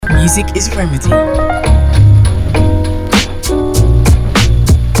Music is remedy.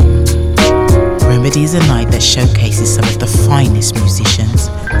 Remedy is a night that showcases some of the finest musicians,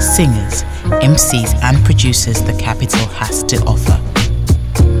 singers, MCs and producers the capital has to offer.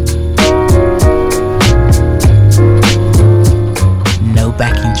 No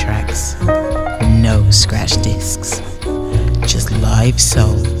backing tracks, no scratch discs, just live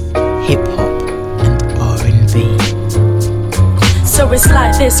soul, hip hop and R&B. So it's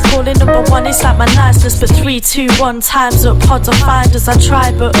like this, calling number one, it's like my niceness. But 3, 2, 1, time's up, pods are find us. I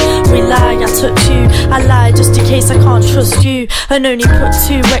try but we lie, I touch you, I lie just in case I can't trust you. And only put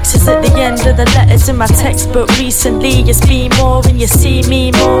 2 X's at the end of the letters in my text. But recently it's been more and you see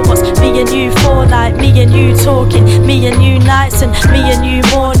me more. What's me and you for, like me and you talking, me and you nights and me and you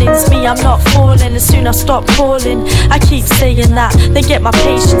mornings. Me, I'm not falling, as soon I stop calling I keep saying that, then get my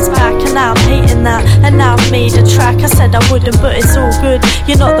patience back. And now I'm hating that, and now I've made a track. I said I wouldn't, but it's all good.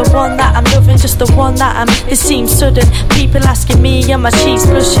 You're not the one that I'm loving, just the one that I'm. It seems sudden, people asking me and my cheeks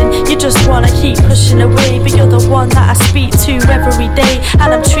blushing. You just wanna keep pushing away, but you're the one that I speak to every day.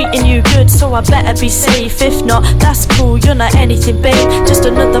 And I'm treating you good, so I better be safe. If not, that's cool, you're not anything, babe. Just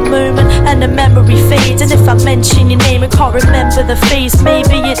another moment and the memory fades. And if I mention your name and can't remember the face,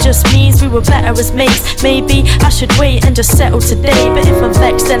 maybe it just means we were better as mates. Maybe I should wait and just settle today. But if I'm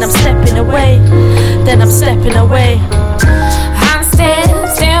vexed, then I'm stepping away. Then I'm stepping away. I'm still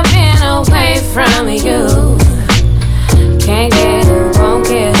stepping away from you. Can't get, won't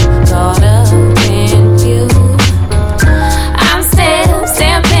get caught up in you. I'm still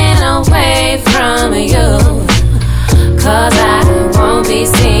stepping away from you, 'cause I won't be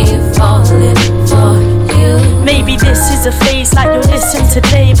seen falling for you. Maybe this is a phase like you'll listen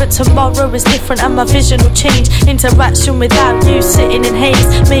today, but tomorrow is different and my vision will change. Interaction without you sitting in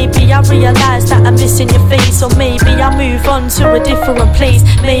haze. Maybe I realise that I'm missing your face, or maybe I move on to a different place.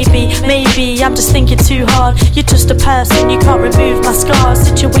 Maybe I'm just thinking too hard. You're just a person, you can't remove my scars.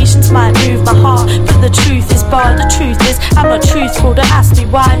 Situations might move my heart, but the truth is barred. The truth is I'm not truthful, don't ask me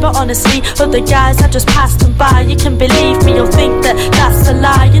why. But honestly, other guys I just passed them by. You can believe me or think that that's a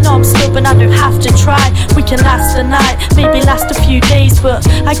lie. You know I'm stubborn, I don't have to try. We can last a night, maybe last a few days, but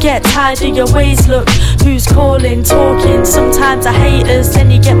I get tired of your ways. Look, who's calling, talking, sometimes I hate us. Then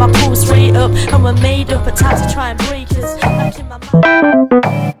you get my pulse rate up, and we're made up at times to try and break us. Back in my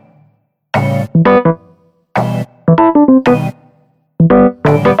mind.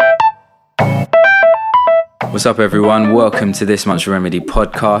 What's up everyone, welcome to This Much Remedy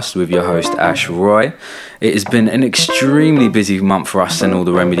podcast with your host Ash Roy. It has been an extremely busy month for us and all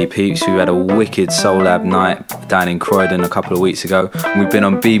the Remedy peeps. We had a wicked Soul Lab night down in Croydon a couple of weeks ago. We've been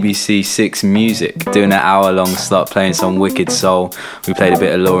on BBC 6 Music doing an hour-long slot playing some wicked soul. We played a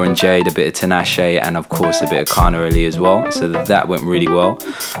bit of Lauren Jade, a bit of Tinashe, and of course a bit of Kana Ali as well, so that went really well.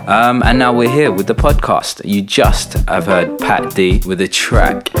 And now we're here with the podcast. You just have heard Pat D with a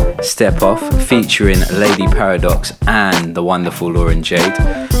track Step Off featuring Lady Paradox and the wonderful Lauren Jade.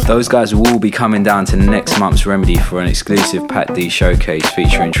 Those guys will be coming down to next month's Remedy for an exclusive Pat D showcase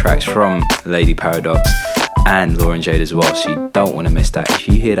featuring tracks from Lady Paradox and Lauren Jade as well, so you don't want to miss that. If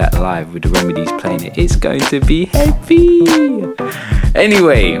you hear that live with the Remedies playing it, it's going to be heavy.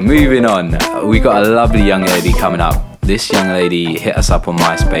 Anyway, moving on, we got a lovely young lady coming up. This young lady hit us up on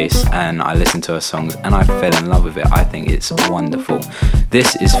MySpace and I listened to her songs and I fell in love with it. I think it's wonderful.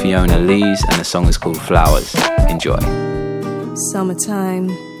 This is Fiona Lees and the song is called Flowers. Enjoy. Summertime,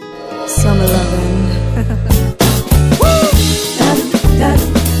 summer lovin'.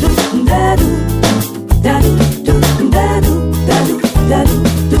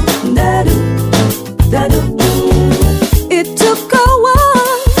 It took a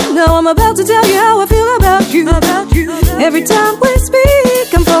while, now I'm about to tell you how I feel about you. Every time we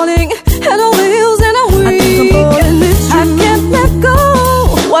speak, I'm falling head over heels and I'm weak. I can't let go,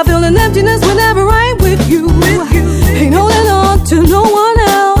 I feel an emptiness whenever I'm with you. Ain't holding on to no one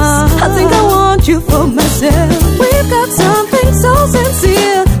else, I think I want you for myself. We've got something so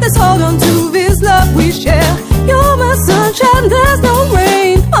sincere, let's hold on to this love we share. You're my sunshine, there's no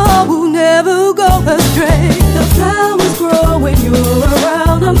rain, I will never go astray. The flowers grow when you're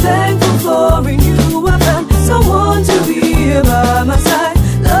around, I'm thankful for you. I found someone to be here by my side.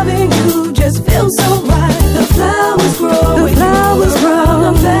 Loving you just feels so right. The flowers grow when you're around,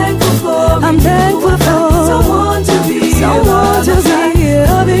 I'm thankful for someone to be here by my side.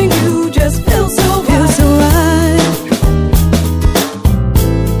 Loving you just feels so right.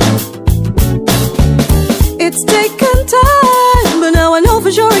 It's taken time, but now I know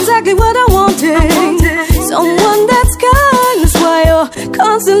for sure exactly what I wanted. Someone that's kind, that's why you're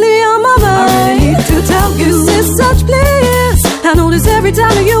constantly on my mind. I really need to tell you, this is such bliss. I notice every time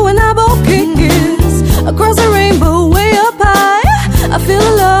that you and I both kiss. Across the rainbow, way up high, I feel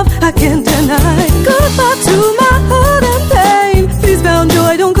a love I can't deny. Goodbye to my hurt and pain. Please found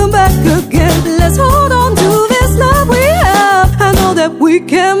joy, don't come back again. Let's hold on to this love we have. I know that we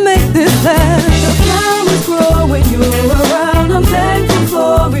can make this last. The flowers grow when you're around. I'm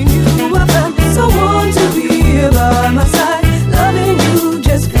thankful for you. I found someone to be here by my side. Loving you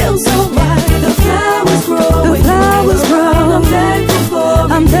just feels so right. The flowers grow when you're around.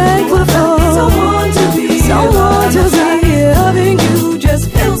 I'm thankful for someone to be here by my side. Loving you just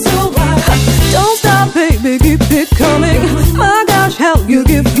feels so right. Don't stop, baby, keep it coming. My gosh, how you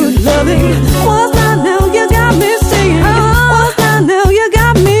give good loving. What's that now you got me singing? What's that now you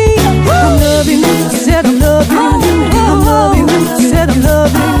got me? I'm loving you, I said I'm loving you. I'm loving you, I said I'm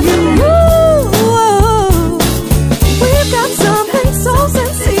loving you. We've got something so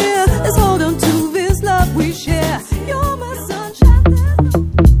sincere. Let's hold on to this love we share. You're my sunshine.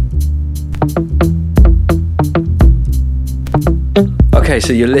 Okay,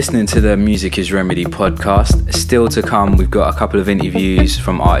 so you're listening to the Music is Remedy podcast. Still to come, we've got a couple of interviews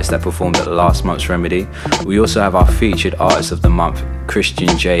from artists that performed at last month's Remedy. We also have our featured artist of the month,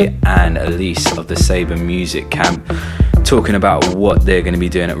 Christian J and Elise of the Sabre Music Camp, talking about what they're going to be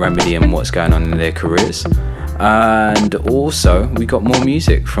doing at Remedy and what's going on in their careers. And also, we got more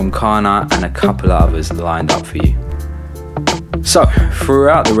music from Kana and a couple of others lined up for you. So,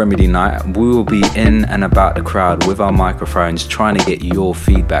 throughout the Remedy night, we will be in and about the crowd with our microphones trying to get your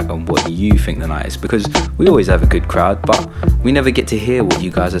feedback on what you think the night is, because we always have a good crowd, but we never get to hear what you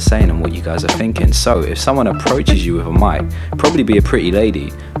guys are saying and what you guys are thinking. So, if someone approaches you with a mic, probably be a pretty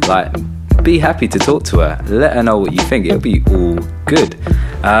lady, like, be happy to talk to her. Let her know what you think. It'll be all good.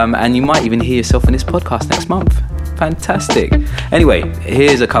 And you might even hear yourself in this podcast next month. Fantastic. Anyway,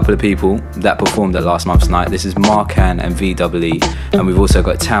 here's a couple of people that performed at last month's night. This is Marcan and VEE, and we've also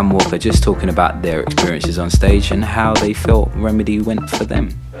got Tam Walker just talking about their experiences on stage and how they felt Remedy went for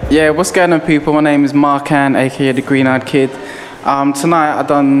them. Yeah, what's going on, people? My name is Marcan, aka the Green Eyed Kid. Tonight I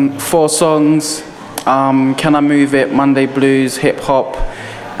done 4 songs. Can I Move It, Monday Blues, Hip Hop,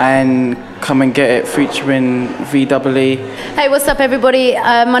 and Come and Get It featuring VEE. Hey, what's up, everybody?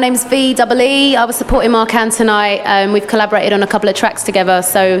 My name's VEE. I was supporting Marcan tonight. We've collaborated on a couple of tracks together,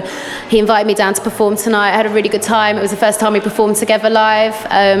 so he invited me down to perform tonight. I had a really good time. It was the first time we performed together live.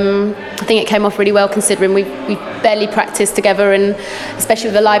 I think it came off really well, considering we barely practiced together, and especially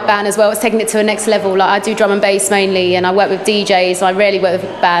with a live band as well. It's taking it to a next level. Like, I do drum and bass mainly, and I work with DJs. I rarely work with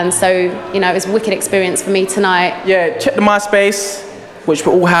bands, so it was a wicked experience for me tonight. Yeah, check the MySpace, which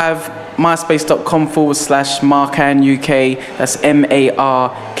we all have. myspace.com/Marcan UK. That's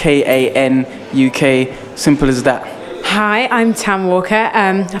MARKAN UK. Simple as that. Hi, I'm Tam Walker.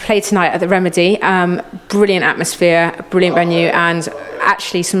 I played tonight at the Remedy. Brilliant atmosphere, brilliant venue, and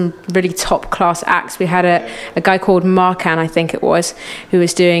actually some really top class acts. We had a guy called Marcan, I think it was, who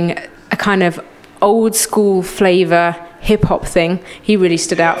was doing a kind of old school flavour hip hop thing. He really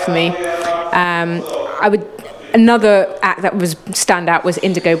stood out for me. Another act that was stand out was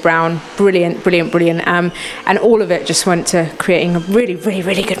Indigo Brown. Brilliant. And all of it just went to creating a really, really,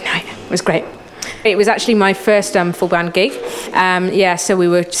 really good night. It was great. It was actually my first full band gig. So we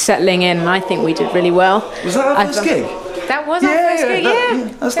were settling in, and I think we did really well. Was that our first gig? That was our first gig, yeah.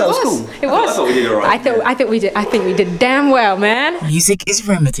 That was cool. It was. I thought we did all right. I think we did damn well, man. Music is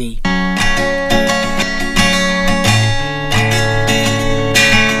Remedy.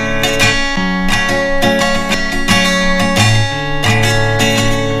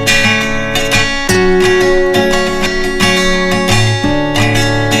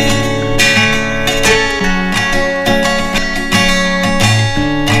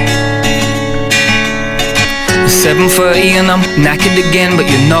 It's 7:30 and I'm knackered again, but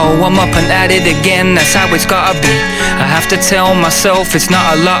I'm up and at it again, that's how it's gotta be. I have to tell myself it's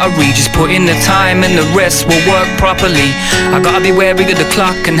not a lottery, just put in the time and the rest will work properly. I gotta be wary of the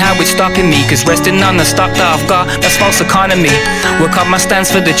clock and how it's stopping me, cause resting on the stock that I've got, that's false economy. Work up my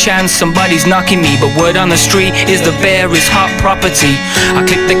stance for the chance somebody's knocking me, but word on the street is the bear is hot property. I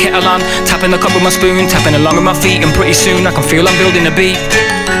click the kettle on, tapping the cup with my spoon, tapping along with my feet, and pretty soon I can feel I'm building a beat.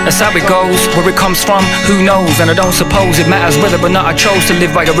 That's how it goes, where it comes from, who knows? And I don't suppose it matters whether or not I chose to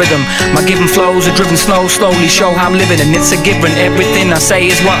live by a rhythm. My given flows are driven slow, slowly show how I'm living, and it's a given. Everything I say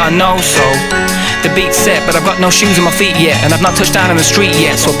is what I know, so the beat's set, but I've got no shoes on my feet yet, and I've not touched down on the street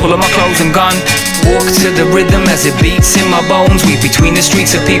yet, so I pull on my clothes and gone. Walk to the rhythm as it beats in my bones. Weave between the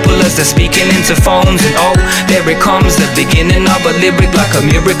streets of people as they're speaking into phones, and oh, there it comes, the beginning of a lyric, like a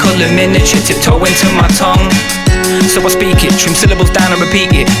miracle in miniature, tiptoe into my tongue. so I speak it. Trim syllables down and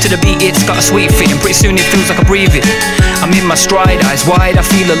repeat it. To the beat it's got a sweet fit, and pretty soon it feels like I breathe it. I'm in my stride, eyes wide, I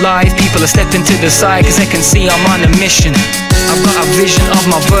feel alive. People are stepping to the side cause they can see I'm on a mission. I've got a vision of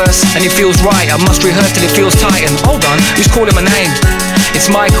my verse and it feels right. I must rehearse till it feels tight. And hold on, who's calling my name? It's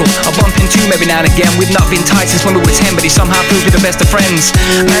Michael, I bump into him every now and again. We've not been tight since when we were 10, but he somehow feels we're the best of friends.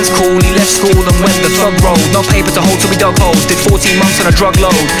 Man's cool, he left school and went the thug road. No paper to hold till we dug holes, did 14 months on a drug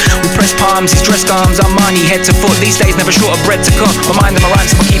load. We press palms, his dress arms, I'm money, head to foot. These days never short of bread to cut. My mind and my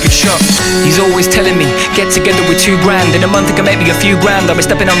rhymes, so I keep it shut. He's always telling me, get together with $2 grand. In a month it can make me a few grand. I'll be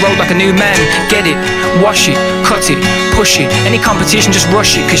stepping on road like a new man. Get it, wash it, cut it, push it. Any competition just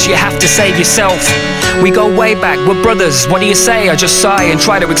rush it, cause you have to save yourself. We go way back, we're brothers, what do you say? I just sigh and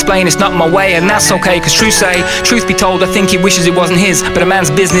try to explain it's not my way, and that's okay, cause truth be told, I think he wishes it wasn't his. But a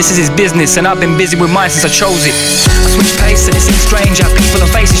man's business is his business, and I've been busy with mine since I chose it. I switch pace and it seems strange how people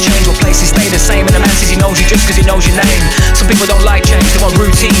and faces change, while places stay the same. And a man says he knows you just cause he knows your name. Some people don't like change, they want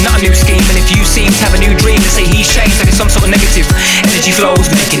routine, not a new scheme. And if you seem to have a new dream, they say he's changed like it's some sort of negative. Energy flows,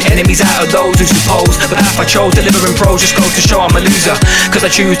 making enemies out of those who suppose the path I chose, delivering pros, just goes to show I'm a loser. Cause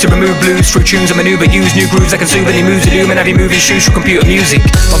I choose to remove blues through tunes and maneuver, use new grooves that can soothe any moods, illumine every moving shoes through computer music.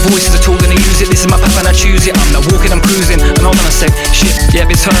 My voice is a tool and I use it, this is my path and I choose it. I'm not walking, I'm cruising, and hold on a sec, shit, yep,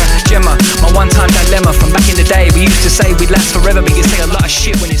 it's her, Gemma, my one-time dilemma from back in the day. We used to say we'd last forever, but you say a lot of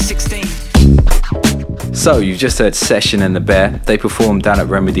shit when you're 16. So you've just heard Session and the Bear. They performed down at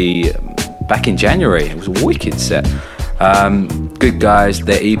Remedy back in January. It was a wicked set. Good guys,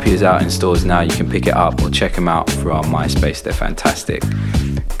 their EP is out in stores now. You can pick it up or check them out through our MySpace. They're fantastic.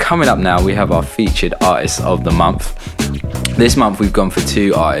 Coming up now, we have our featured artists of the month. This month we've gone for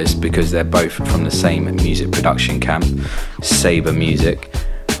 2 artists because they're both from the same music production camp, Sabre Music.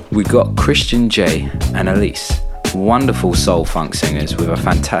 We've got Christian J and Elise, wonderful soul funk singers with a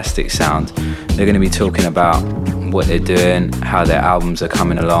fantastic sound. They're going to be talking about what they're doing, how their albums are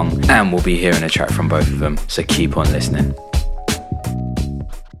coming along, and we'll be hearing a track from both of them, so keep on listening.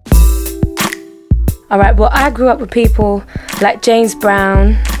 Alright, well, I grew up with people like James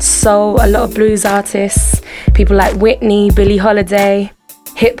Brown, soul, a lot of blues artists, people like Whitney, Billie Holiday,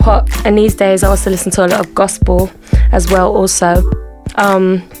 hip hop, and these days I also listen to a lot of gospel as well also.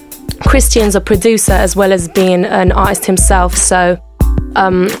 Christian's a producer as well as being an artist himself, so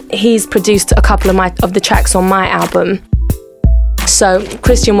he's produced a couple of the tracks on my album. So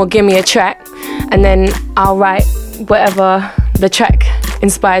Christian will give me a track and then I'll write whatever the track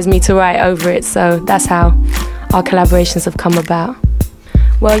inspires me to write over it, so that's how our collaborations have come about.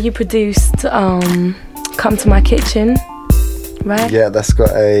 Well, you produced Come to My Kitchen, right? Yeah, it's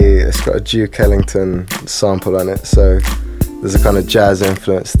got a Duke Ellington sample on it, so there's a kind of jazz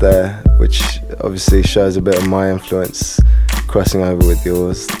influence there, which obviously shows a bit of my influence crossing over with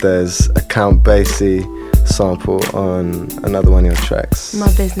yours. There's a Count Basie sample on another one of your tracks.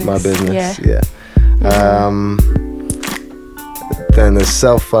 My Business, yeah. Then there's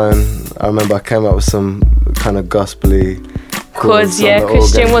Cell Phone. I remember I came up with some kind of gospel-y chords. Cause yeah,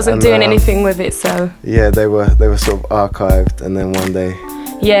 Christian wasn't doing anything with it, so yeah, they were sort of archived, and then one day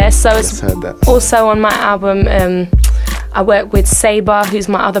so it's also on my album. I work with Sabre, who's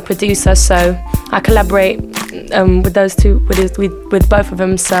my other producer, so I collaborate with those two, with both of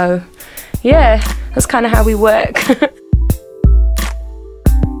them. So yeah, that's kind of how we work.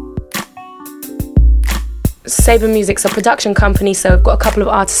 Sabre Music's a production company, so we've got a couple of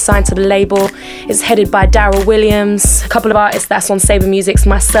artists signed to the label. It's headed by Daryl Williams. A couple of artists that's on Sabre Music's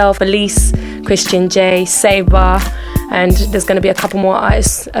myself, Elise, Christian J, Sabre, and there's going to be a couple more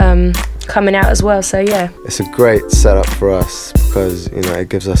artists coming out as well, so yeah. It's a great setup for us because, you know, it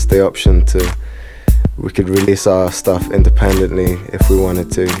gives us the option we could release our stuff independently if we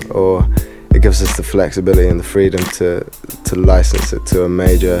wanted to, or it gives us the flexibility and the freedom to license it to a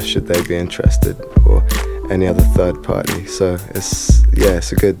major should they be interested, or any other third party. So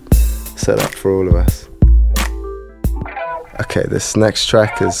it's a good setup for all of us. Okay, this next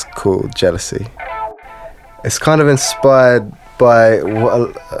track is called Jealousy. It's kind of inspired by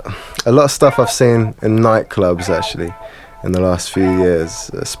a lot of stuff I've seen in nightclubs actually in the last few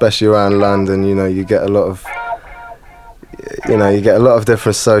years, especially around London. You know, you get a lot of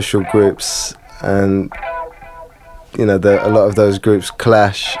different social groups, and you know, a lot of those groups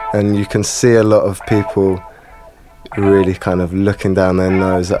clash, and you can see a lot of people really kind of looking down their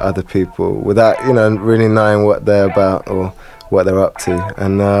nose at other people without, you know, really knowing what they're about or what they're up to.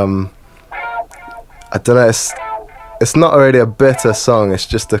 And I don't know, it's not already a bitter song, it's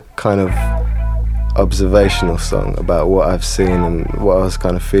just a kind of observational song about what I've seen and what I was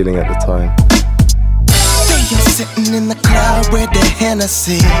kind of feeling at the time. sitting in the club with the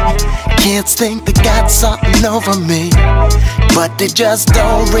Hennessy. Kids think they got something over me, but they just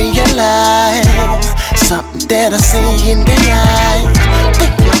don't realize something that I see in their eyes.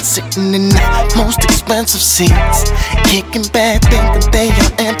 They're sitting in the most expensive seats, kicking back thinking they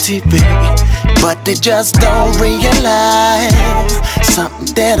on MTV, but they just don't realize something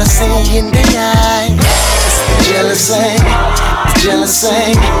that I see in their eyes. It's the jealousy,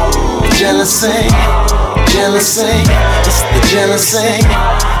 jealousy, jealousy, jealousy. It's the jealousy,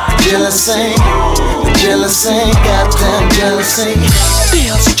 jealousy, jealousy, goddamn jealousy.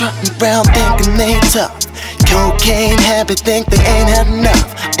 Still strutting around thinking they tough. Cocaine habit, think they ain't had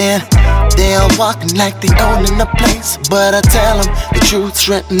enough, and they all walking like they owning the place. But I tell them the truth's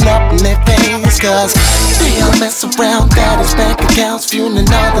written up in their face, cause they all mess around, daddy's bank accounts,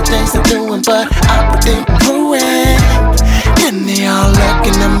 fueling all the things they're doing, but I predict ruin. And they all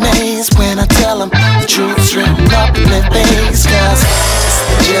looking amazed when I tell them the truth's written up in their face, cause it's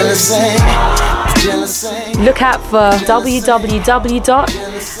the jealousy, jealousy. Look out for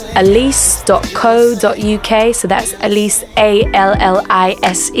www.alise.co.uk. So that's Alise, ALLISE.co.uk.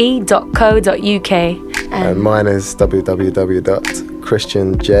 And mine is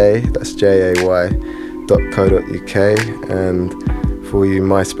www.christianjay, that's JAY.co.uk. And for you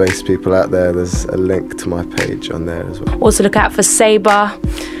MySpace people out there, there's a link to my page on there as well. Also look out for Sabre.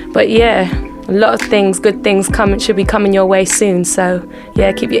 But yeah, a lot of things, good things should be coming your way soon. So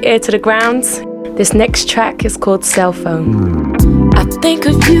yeah, keep your ear to the ground. This next track is called Cell Phone. I think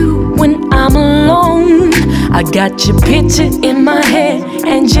of you when I'm alone. I got your picture in my head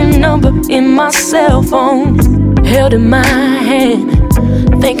and your number in my cell phone, held in my hand,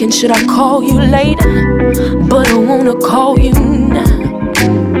 thinking should I call you later, but I wanna call you now.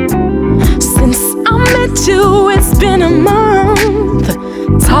 Since I met you, it's been a month.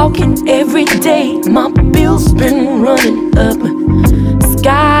 Talking every day, my bills been running up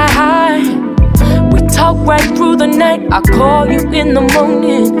sky high. We talk right through the night, I call you in the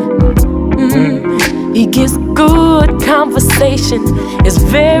morning. He gives good conversation, it's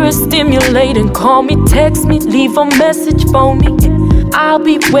very stimulating. Call me, text me, leave a message for me, I'll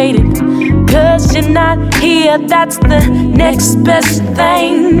be waiting. Cause you're not here, that's the next best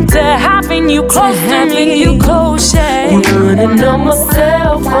thing to having you close to me. You close, yeah. Running on my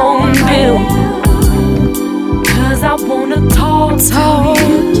cell phone bill, cause I wanna talk to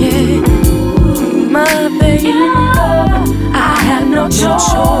you, yeah. My baby, I have no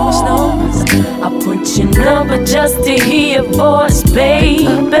choice, no. I put your number just to hear your voice, baby.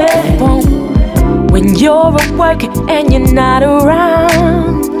 When you're at work and you're not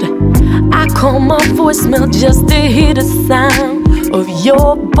around, I call my voicemail just to hear the sound of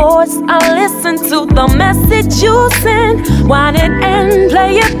your voice. I listen to the message you send, wind it and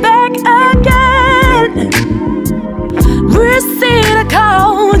play it back again. Received a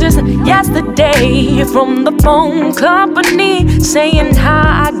call just yesterday from the phone company saying how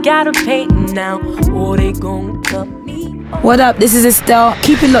I gotta pay now, or they gon' cut me. What up, this is Estelle.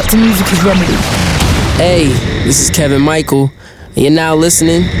 Keep it locked to Music is Remedy. Hey, this is Kevin Michael, and you're now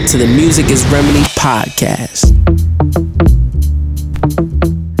listening to the Music is Remedy podcast.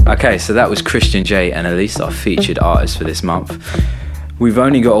 Okay, so that was Christian Jay and Alise, our featured artists for this month. We've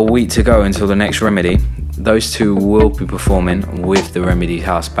only got a week to go until the next Remedy. Those two will be performing with the Remedy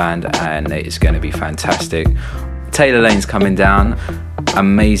House Band, and it's going to be fantastic. Taylor Lane's coming down.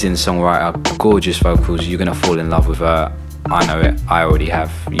 Amazing songwriter, gorgeous vocals. You're going to fall in love with her. I know it. I already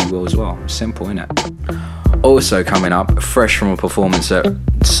have. You will as well. Simple, innit? Also coming up, fresh from a performance at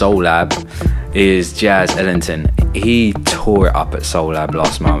Soul Lab, is Jazz Ellington. He tore it up at Soul Lab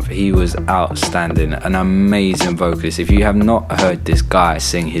last month. He was outstanding, an amazing vocalist. If you have not heard this guy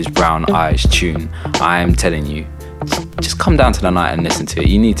sing his Brown Eyes tune, I am telling you, just come down to the night and listen to it.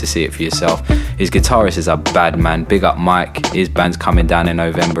 You need to see it for yourself. His guitarist is a bad man. Big up Mike. His band's coming down in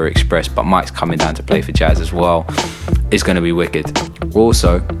November Express, but Mike's coming down to play for Jazz as well. It's going to be wicked.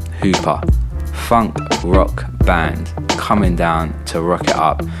 Also, Hooper, funk rock band, coming down to rock it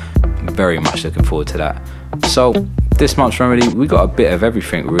up. Very much looking forward to that. So this month's Remedy, we got a bit of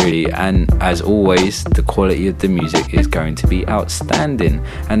everything really, and as always, the quality of the music is going to be outstanding,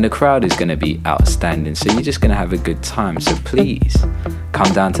 and the crowd is going to be outstanding, so you're just going to have a good time. So please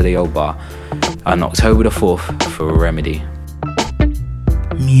come down to the old bar on October the 4th for Remedy.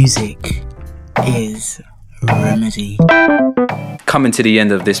 Music is Remedy. Coming to the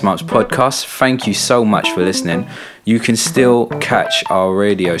end of this month's podcast, thank you so much for listening. You can still catch our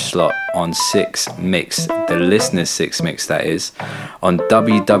radio slot on 6 Mix, the listener's 6 Mix that is, on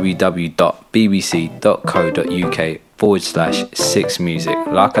www.bbc.co.uk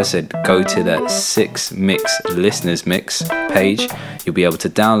patreon.com/6music. Like I said, go to the 6 Mix Listeners Mix page. You'll be able to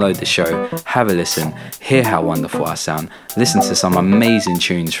download the show, have a listen, hear how wonderful I sound, listen to some amazing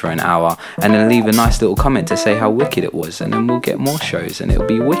tunes for an hour, and then leave a nice little comment to say how wicked it was, and then we'll get more shows and it'll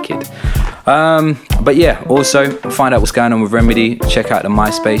be wicked. But yeah, also find out what's going on with Remedy. Check out the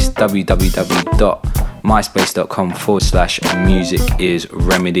MySpace,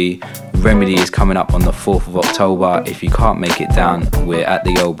 www.myspace.com/musicisremedy. Remedy is coming up on the 4th of October. If you can't make it down, we're at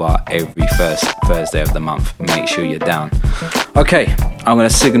the Old Bar every first Thursday of the month. Make sure you're down. Okay, I'm going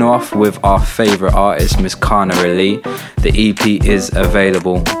to signal off with our favourite artist, Miss Kana Ali. The EP is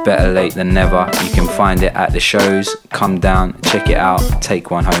available, better late than never. You can find it at the shows. Come down, check it out,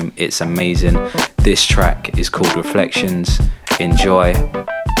 take one home. It's amazing. This track is called Reflections. Enjoy,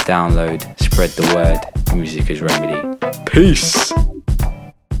 download, spread the word. Music is Remedy. Peace.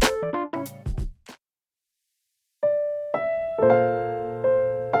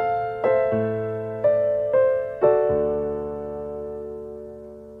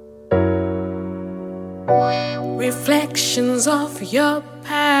 Reflections of your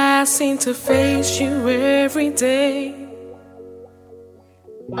past seem to face you every day.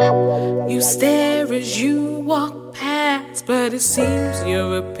 You stare as you walk past, but it seems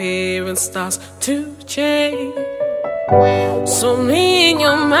your appearance starts to change. So in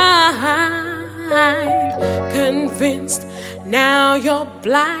your mind, convinced, now you're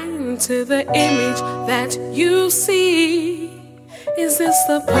blind to the image that you see. Is this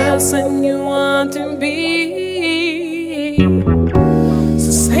the person you want to be?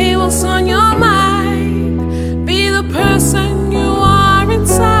 So say what's on your mind, be the person you are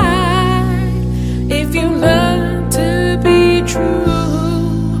inside. If you learn to be true,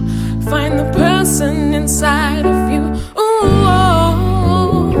 find the person inside of you.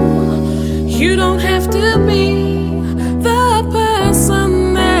 Ooh, you don't have to be the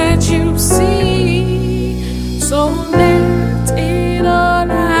person that you see. So let it all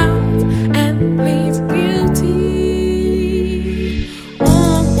out and please guilty.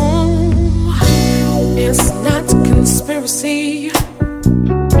 It's not conspiracy,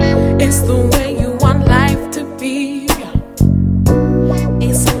 it's the way you want life to be.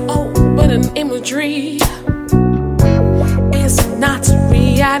 It's all but an imagery, it's not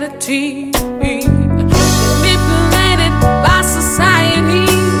reality. Manipulated by society,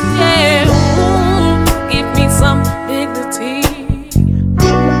 yeah. Give me some dignity.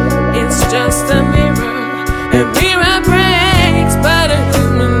 It's just a mirror, a mirror breaks, but a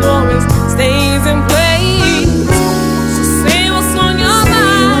human always stays in place. So say what's on your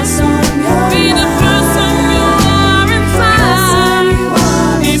mind, be the person you are inside.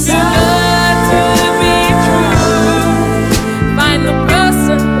 If you got to be true, find the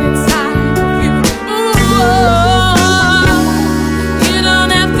person inside.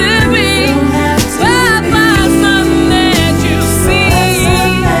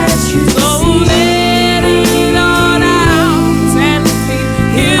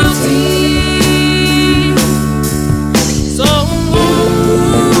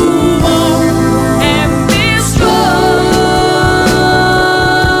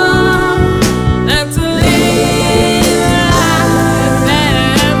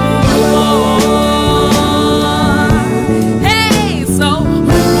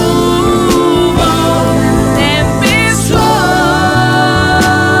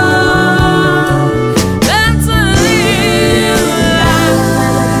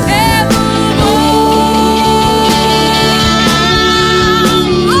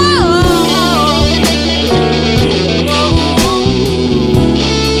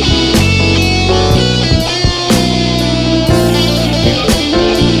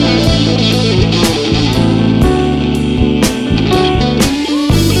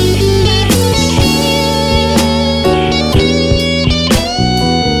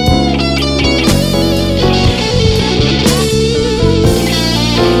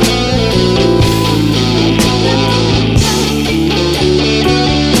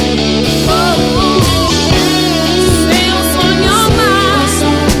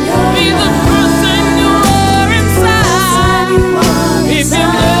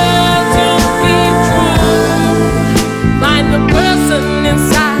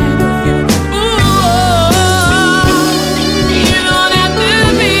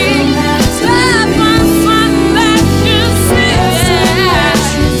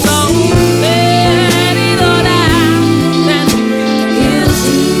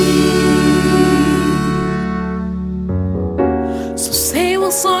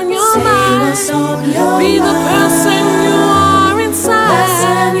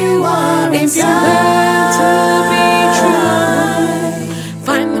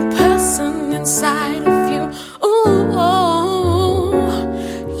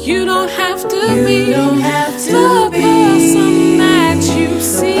 to be. You don't have to be the person that you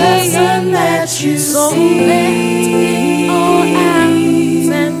see. So let it all out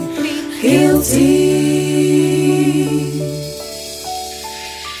and plead guilty.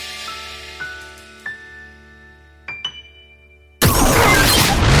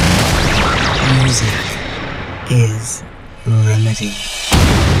 Music is remedy.